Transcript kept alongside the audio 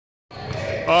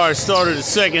All right, started the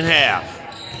second half.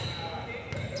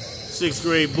 6th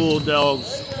grade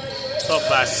Bulldogs up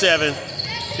by 7.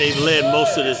 They've led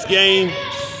most of this game.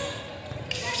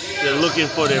 They're looking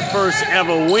for their first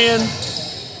ever win.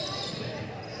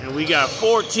 And we got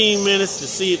 14 minutes to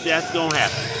see if that's going to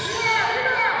happen.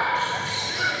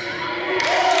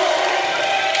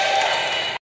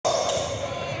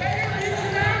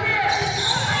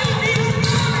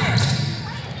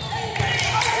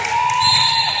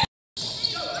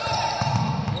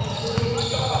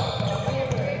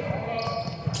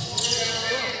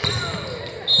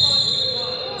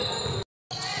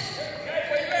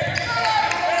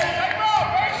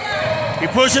 He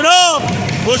push it off!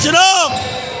 Push it off!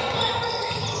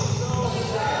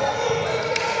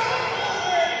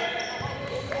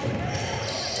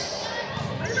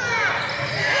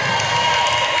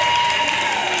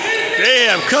 They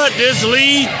have cut this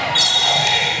lead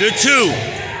to 2.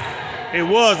 It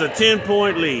was a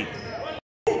 10-point lead.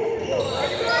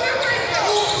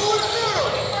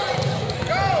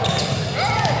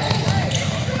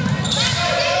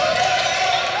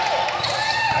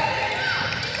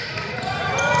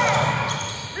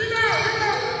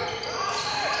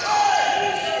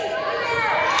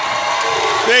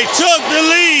 They took the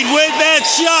lead with that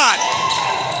shot.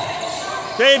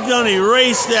 They've done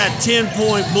erased that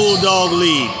 10-point Bulldog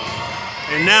lead.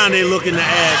 And now they're looking to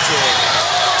add to it.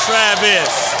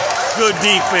 Travis, good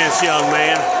defense, young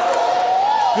man.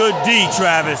 Good D,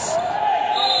 Travis.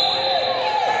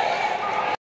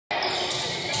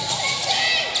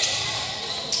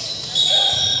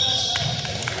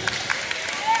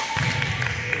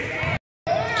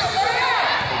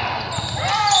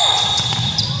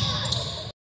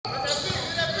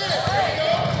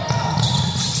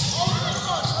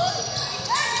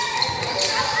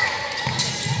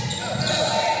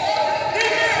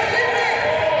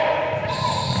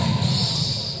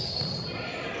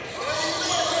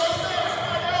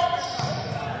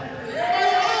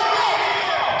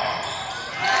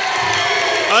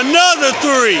 Another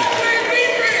 3.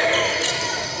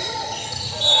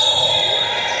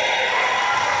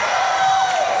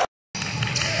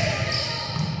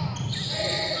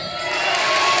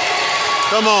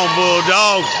 Come on,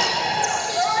 Bulldogs.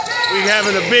 We're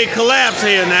having a big collapse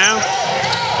here now.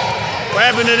 What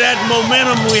happened to that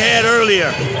momentum we had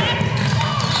earlier?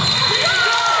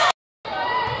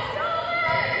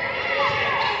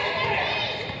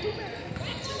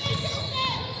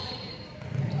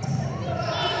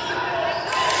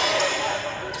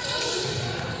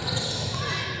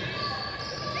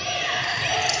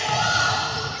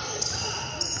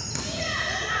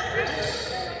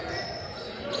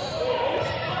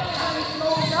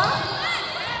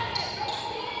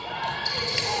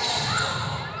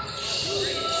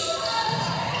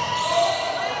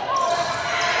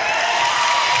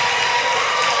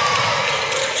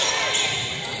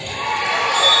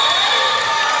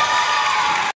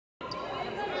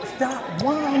 Stop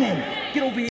whining. Get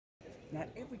over here. Now,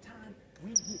 every time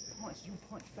we get punched, you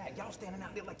punch back. Y'all standing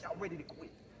out there like y'all ready to quit.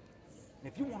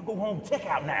 And if you want to go home, check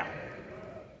out now.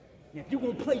 And if you're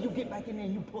going to play, you get back in there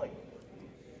and you play.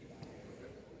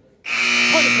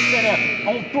 100% effort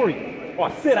on 3.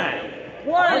 Or sit down.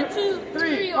 1, 2,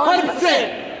 3,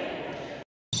 100%.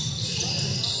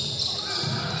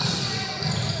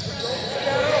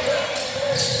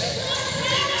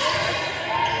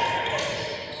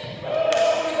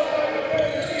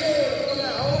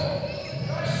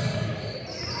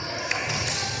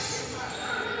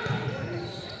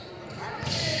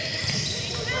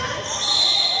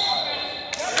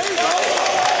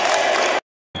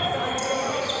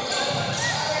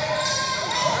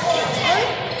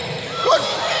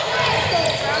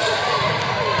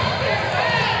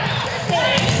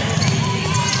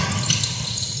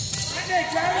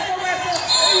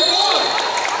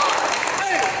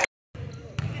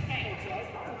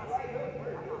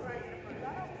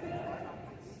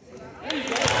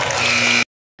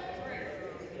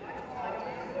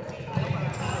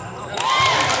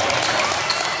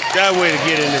 That way to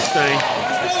get in this thing.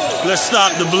 Let's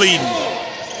stop the bleeding.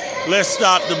 Let's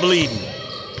stop the bleeding.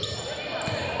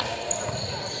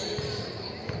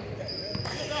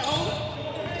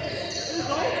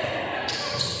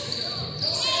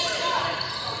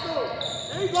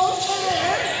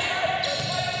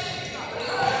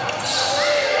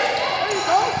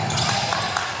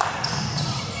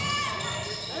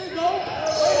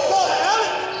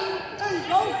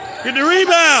 Get the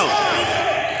rebound.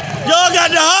 Y'all got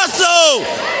the hustle.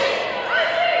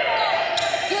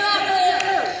 Get out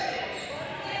there.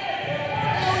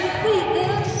 Stay on your feet,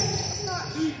 man. It's not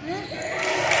defense.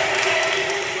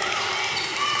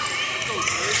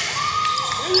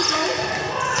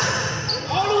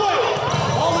 All the way.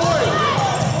 All the way.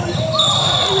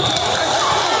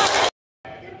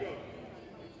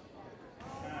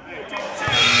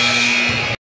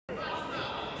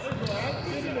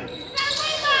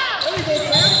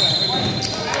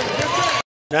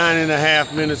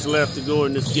 9.5 minutes left to go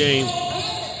in this game.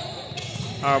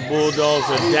 Our Bulldogs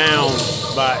are down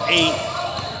by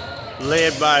 8,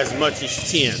 led by as much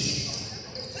as 10.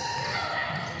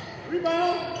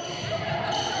 Rebound.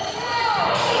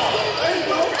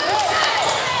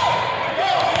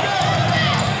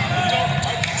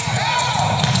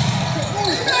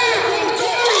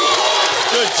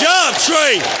 Good job,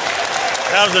 Trey.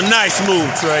 That was a nice move,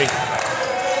 Trey.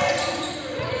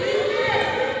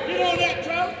 Get on that,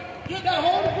 Travis. Get that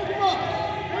hole and pick him up.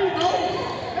 There you go.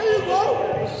 There you go.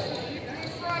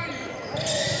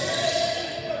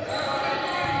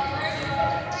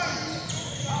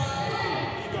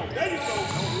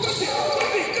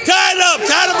 Tie it up.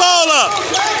 Tie the ball up.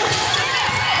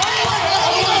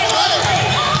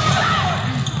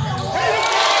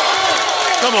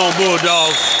 Come on,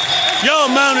 Bulldogs. Y'all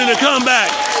mounting to come back.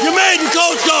 You made the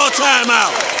coach call timeout.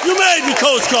 You made the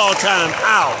coach call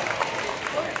timeout.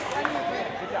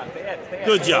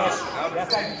 Good job.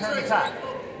 That's how you turn the tide.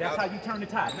 That's how you turn the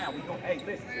tide. Now we go, hey,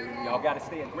 listen, y'all got to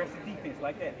stay aggressive defense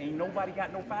like that. Ain't nobody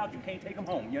got no fouls. You can't take them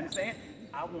home. You understand?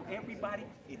 I want everybody,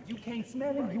 if you can't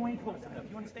smell him, you ain't close enough.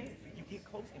 You understand? You get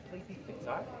close and play defense,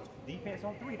 all right? Defense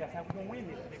on 3, that's how we're going to win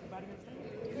this. Everybody understand?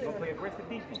 We're going to play aggressive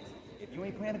defense. If you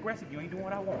ain't playing aggressive, you ain't doing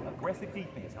what I want. Aggressive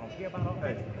defense. I don't care about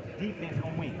offense. Defense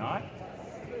gonna win, all right?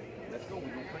 Let's go. We're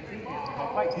gonna play defense. We're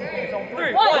gonna fight defense on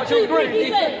 3. 1, 2, 3,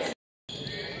 defense.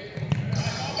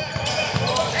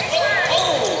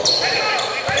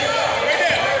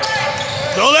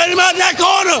 Don't let him out that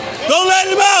corner. Don't let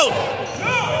him out.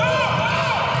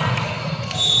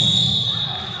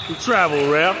 Good travel,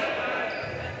 ref.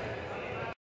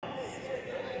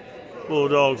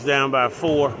 Bulldogs down by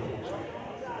 4.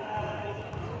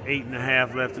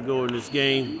 8.5 left to go in this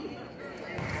game.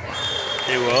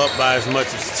 They were up by as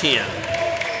much as 10.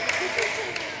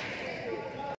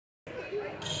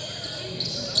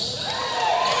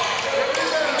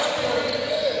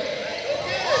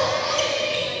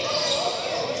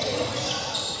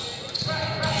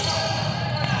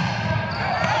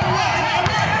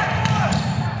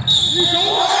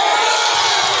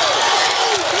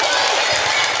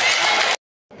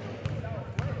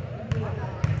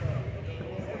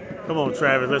 Come on,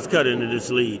 Travis, let's cut into this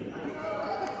lead. Good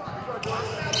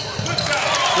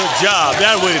job,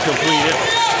 that way to complete it.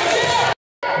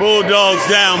 Bulldogs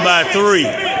down by 3.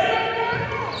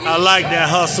 I like that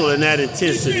hustle and that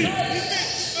intensity.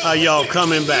 How y'all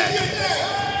coming back.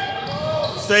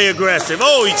 Stay aggressive.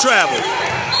 Oh, he traveled.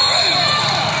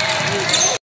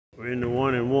 We're in the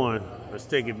 1-and-1. Let's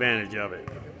take advantage of it.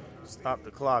 Stop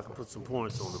the clock and put some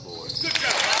points on the board.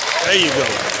 There you go.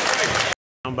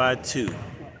 Down by 2.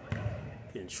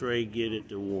 Can Trey get it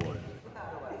to 1?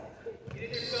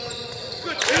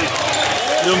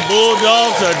 Them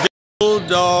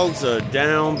Bulldogs are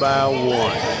down by 1.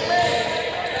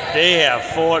 They have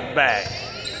fought back.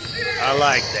 I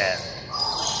like that.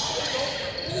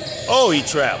 Oh, he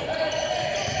traveled.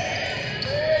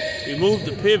 He moved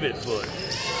the pivot foot.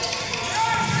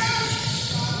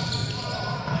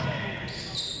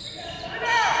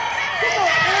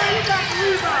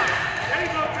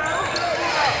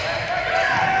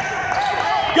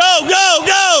 Go, go,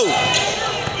 go!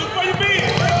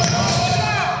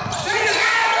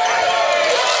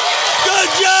 Good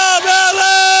job,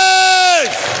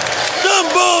 Alex! The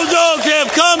Bulldogs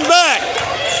have come back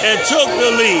and took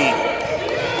the lead.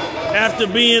 After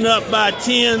being up by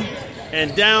 10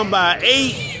 and down by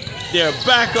 8, they're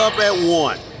back up at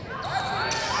 1.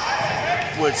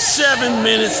 With 7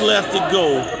 minutes left to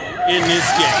go in this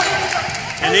game.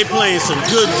 And they're playing some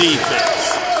good defense.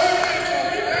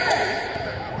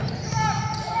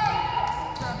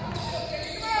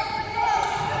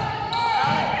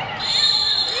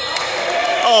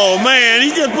 Oh man, he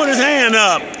just put his hand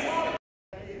up.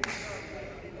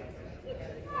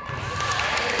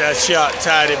 That shot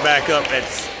tied it back up at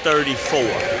 34.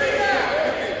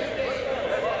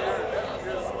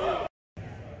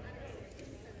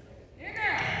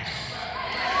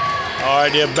 All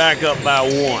right, they're back up by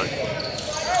 1.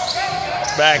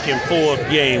 Back in 4th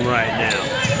game right now.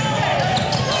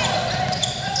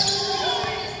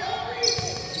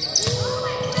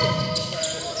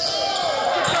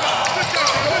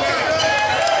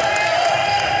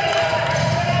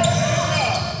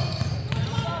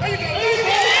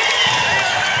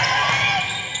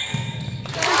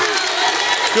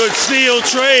 Good steal,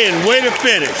 Trey, and way to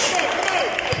finish.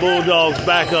 Bulldogs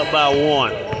back up by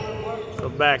 1. So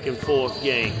back and forth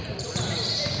game.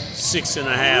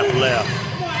 6.5 left.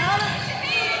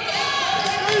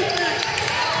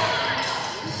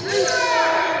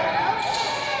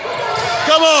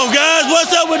 Come on, guys.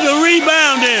 What's up with the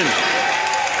rebounding?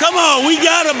 Come on, we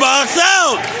got to box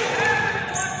out.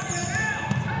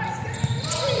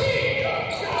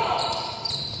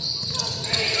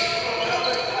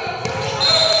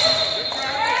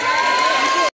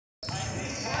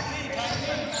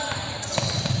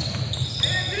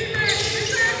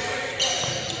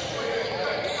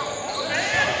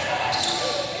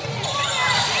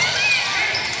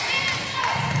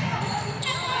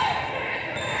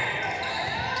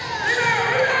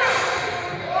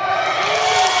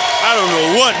 I don't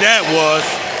know what that was,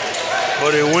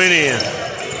 but it went in.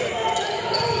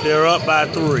 They're up by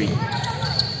 3.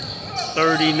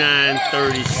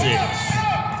 39-36.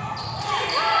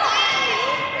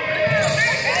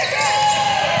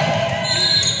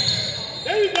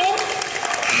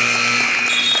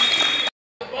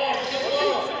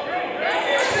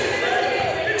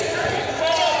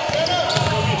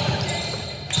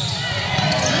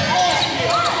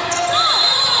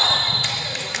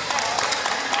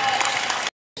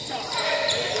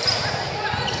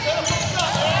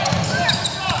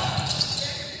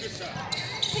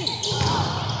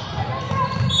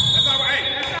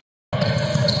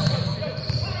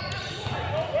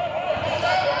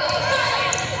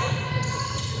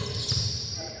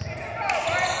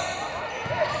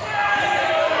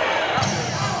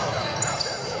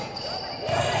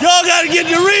 Y'all got to get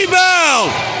the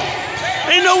rebound.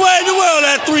 Ain't no way in the world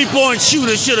that three-point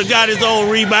shooter should have got his own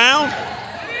rebound.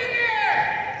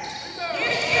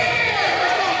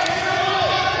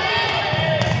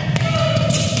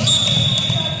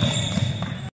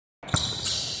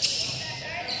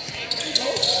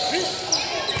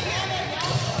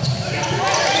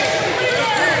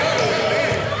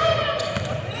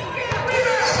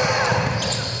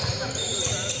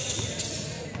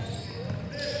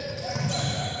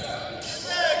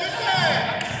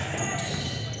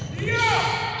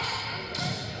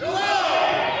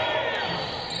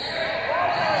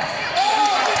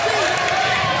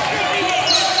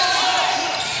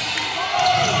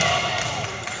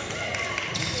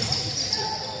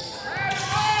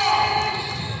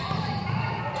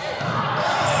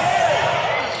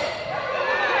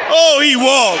 Oh, he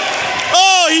walked.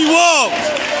 Oh, he walked.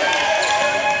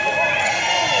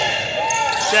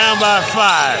 Down by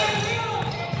 5.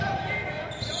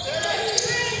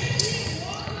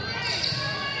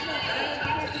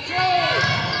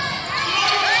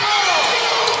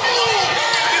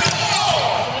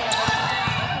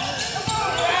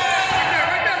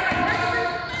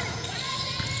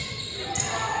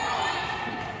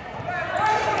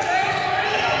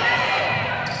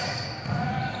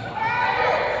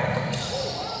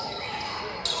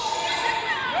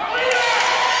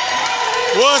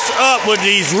 What's up with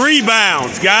these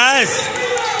rebounds, guys?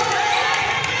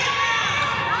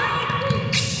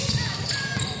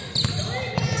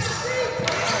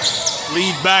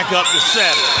 Lead back up to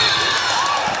 7.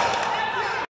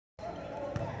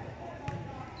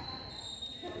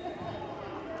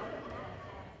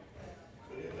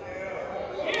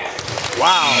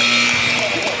 Wow.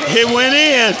 It went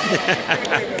in.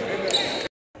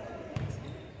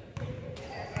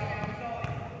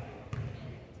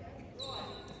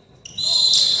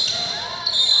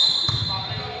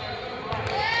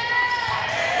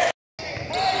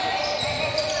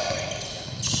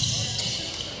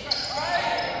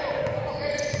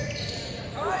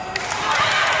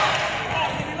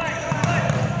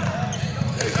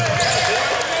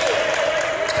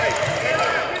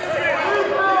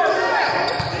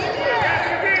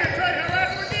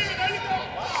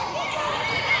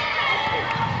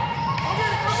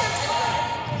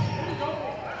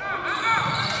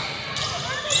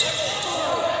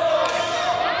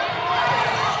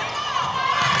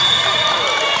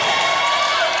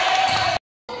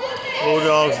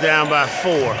 Bulldogs down by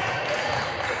 4,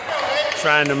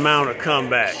 trying to mount a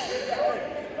comeback.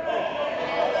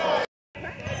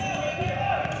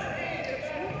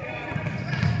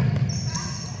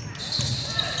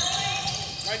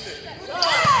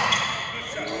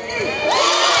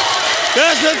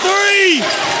 That's a 3!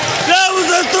 That was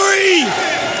a 3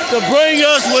 to bring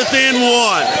us within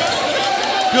 1.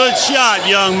 Good shot,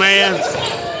 young man.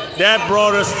 That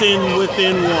brought us within 1.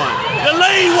 The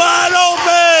lane wide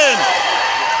open!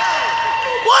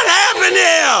 What happened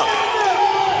there?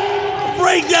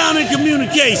 Breakdown in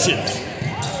communications.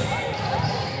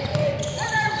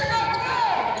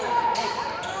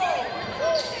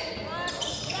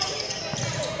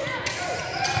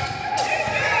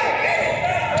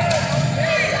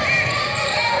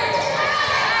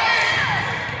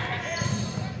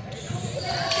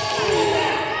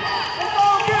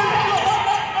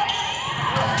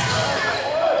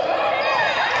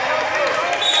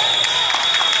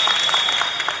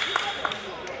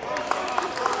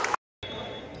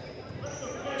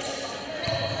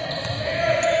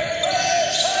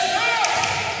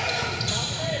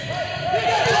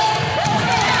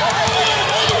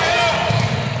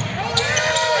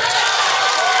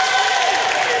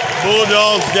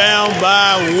 Bulldogs down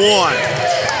by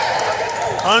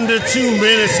 1. Under 2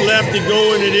 minutes left to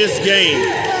go into this game.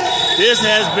 This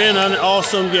has been an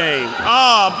awesome game.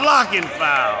 Blocking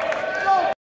foul.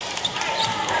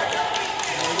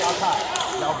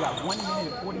 Y'all got 1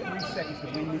 minute and 43 seconds to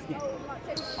win this game.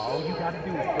 All you got to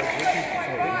do is play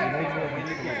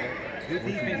good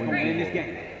defense to win this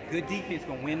game. Good defense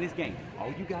gonna win this game.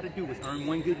 All you gotta do is earn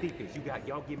one good defense. You got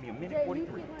y'all give me a minute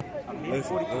 43. A minute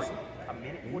 43. A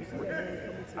minute 43.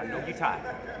 I know you're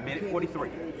tired. A minute 43.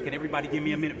 Can everybody give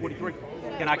me a minute 43?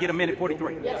 Can I get a minute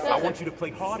 43? I want you to play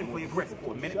hard and play aggressive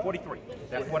for a minute 43.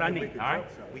 That's what I need. All right?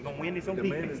 We're gonna win this on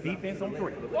defense. Defense on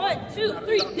 3. 1, 2,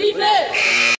 3,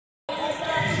 defense!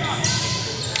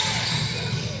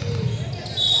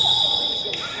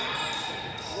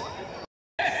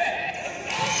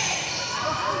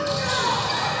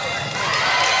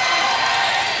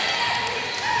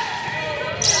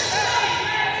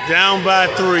 Down by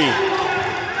 3.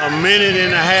 A minute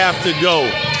and a half to go.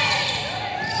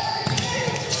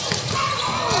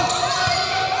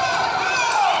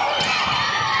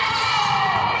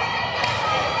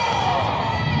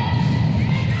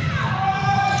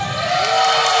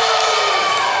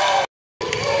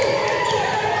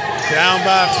 Down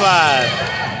by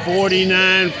 5.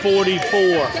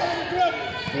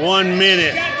 49-44. 1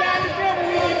 minute.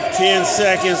 10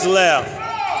 seconds left.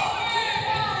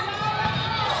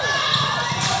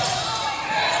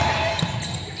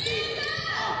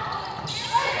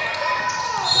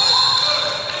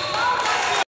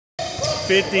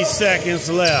 $50 seconds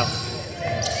left.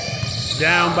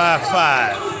 Down by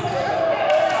 5.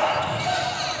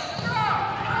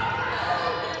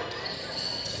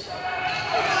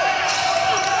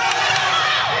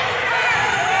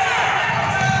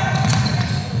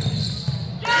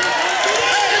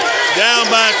 Down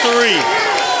by 3.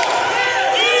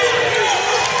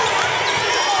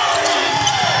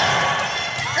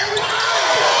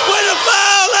 Where the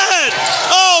foul at?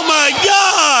 Oh my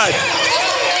God!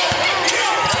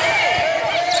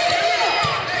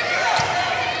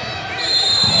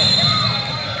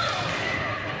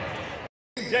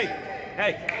 Jake,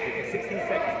 hey, it's 16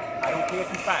 seconds. I don't care if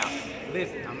you foul.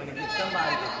 Listen, I'm going to get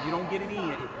somebody, if you don't get it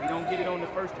in, if we don't get it on the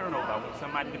first turnover, I want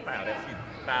somebody to foul. That's you.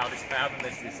 Foul this foul, and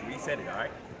let's just reset it, all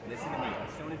right? Listen to me.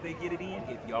 As soon as they get it in,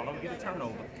 if y'all don't get a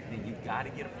turnover, then you got to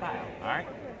get a foul, all right?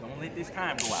 Don't let this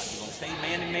time go out. You're going to stay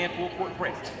man-to-man full court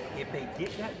press. If they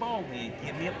get that ball in,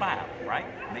 give me a foul, right?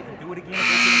 Make them do it again and go to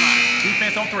the line.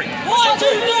 Defense on 3. 1, 2,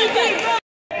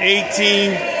 3,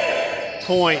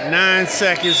 18.9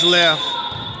 seconds left.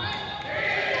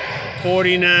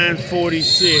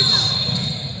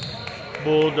 49-46.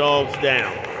 Bulldogs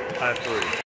down by 3.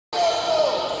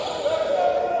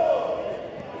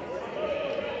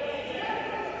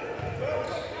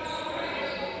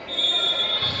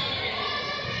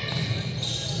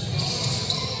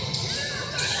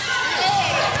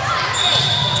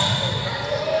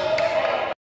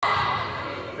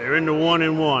 They're in the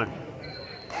 1-and-1.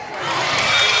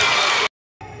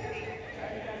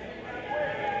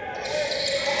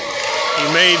 He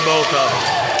made both of them.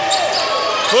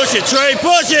 Push it, Trey,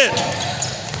 push it!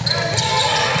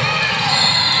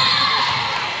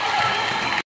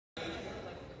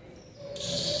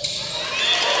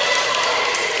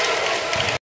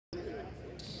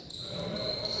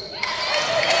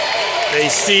 They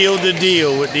sealed the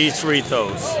deal with these free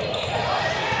throws.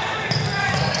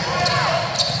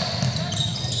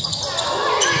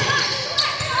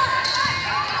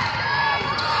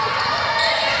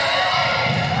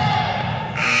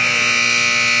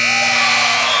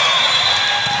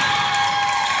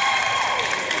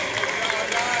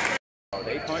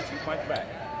 They punch, you punch back.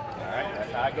 All right,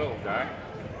 that's how it goes, all right?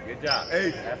 Good job.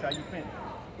 Hey. That's how you finish.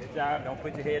 Good job. Don't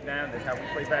put your head down. That's how we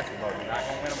play basketball. You're not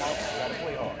going to win them all. You got to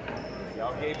play hard.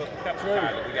 Y'all gave up a couple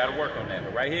times. We got to work on that.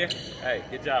 But right here, hey,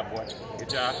 good job, boy. Good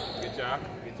job. Good job.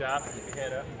 Good job. Keep your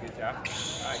head up. Good job. All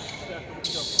right. Good stuff. Good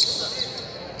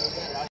stuff.